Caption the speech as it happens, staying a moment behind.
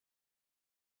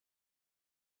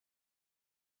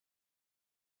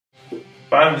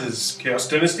band is Chaos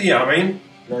Dynasty.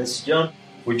 Nice, John.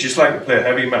 We just like to play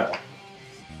heavy metal.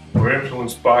 We're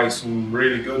influenced by some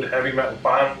really good heavy metal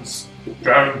bands,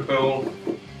 Drowning Pool,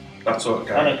 that sort of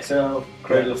guy. Panic Cell,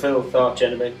 Cradle of Filth, Arch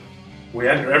Enemy. We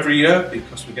enter every year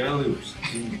because we're going to lose.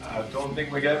 I don't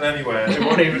think we're getting anywhere. We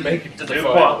won't even make it to the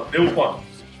final. Nil point.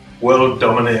 World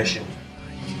domination.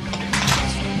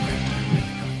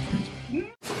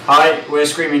 Hi, we're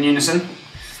Screaming Unison.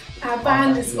 Our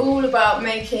band is all about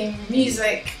making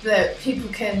music that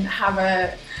people can have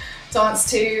a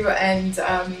dance to and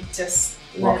just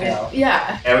rock out.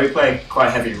 Yeah. Yeah, we play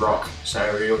quite heavy rock,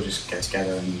 so we all just get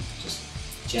together and just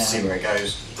see where it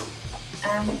goes.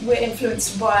 We're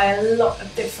influenced by a lot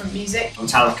of different music.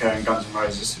 Metallica and Guns N'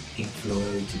 Roses. Pink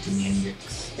Floyd, Jimi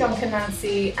Hendrix. Duncan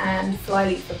Nancy and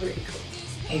Flyleaf are really cool.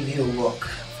 Haverhill Rock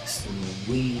Festival.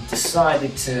 We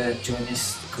decided to join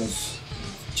this because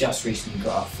we've just recently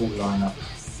got our full lineup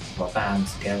of our band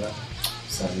together.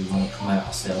 So we want to promote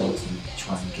ourselves and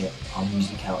try and get our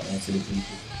music out there to the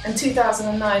people. And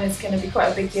 2009 is going to be quite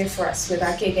a big year for us with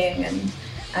our gigging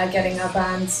and getting our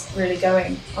bands really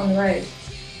going on the road.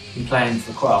 Been playing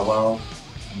for quite a while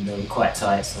and we're quite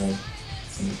tight, so I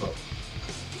think we've got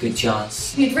a good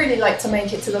chance. We'd really like to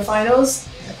make it to the finals.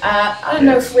 I don't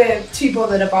know if we're too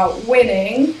bothered about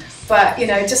winning, but you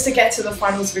know, just to get to the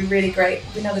finals would be really great.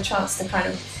 Another chance to kind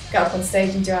of get up on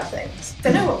stage and do our things.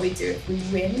 Don't know what we'd do if we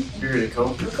win. It'd be really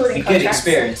cool. Recording a good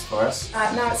experience for us.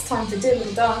 Now it's time to do a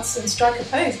little dance and strike a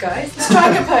pose, guys.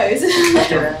 Strike a pose.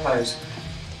 Strike a pose.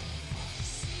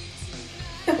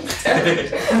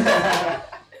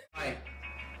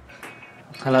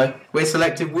 Hello, we're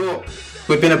Selective Walk.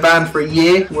 We've been a band for a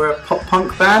year. We're a pop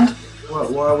punk band.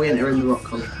 Why are we entering the rock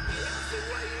culture?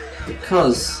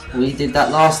 Because we did that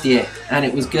last year and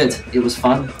it was good. It was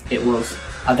fun. It was.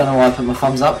 I don't know why I put my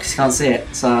thumbs up because you can't see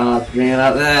it, so I'll bring it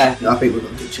out there. I think we've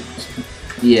got a good chance.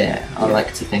 Yeah, I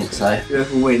like to think so.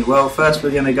 Whoever will win. Well, first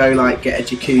we're going to go like get a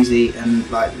jacuzzi and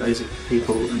like loads of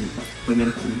people and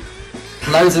women. And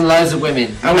loads and loads of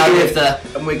women. And with the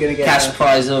we're going to get cash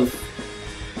prize of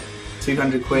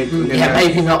 200 quid. Yeah,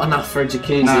 maybe not enough for a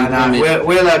jacuzzi. No,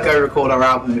 we'll go record our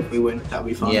album if we win. That'll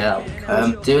be fun. Yeah,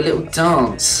 that'll be cool. Do a little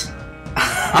dance.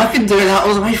 I can do that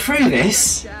all the way through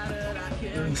this.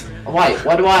 Oh, wait,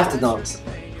 why do I have to dance?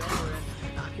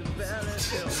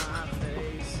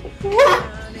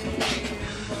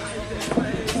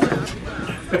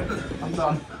 I'm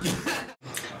done.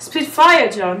 Spitfire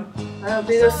John. A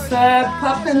bit of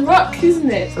pop and rock, isn't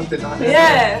it? Something like that.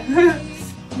 Yeah.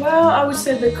 Well, I would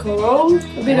say the choral,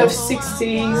 a bit of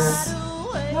 60s.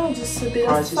 No, just a bit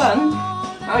of fun.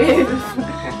 Oh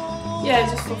yeah. Yeah,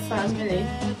 just for fun, really.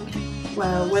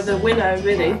 Well, we're the winner,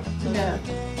 really. Yeah.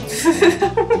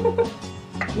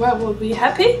 Well, we'll be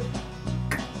happy,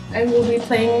 and we'll be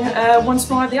playing once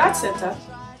more at the Art Centre.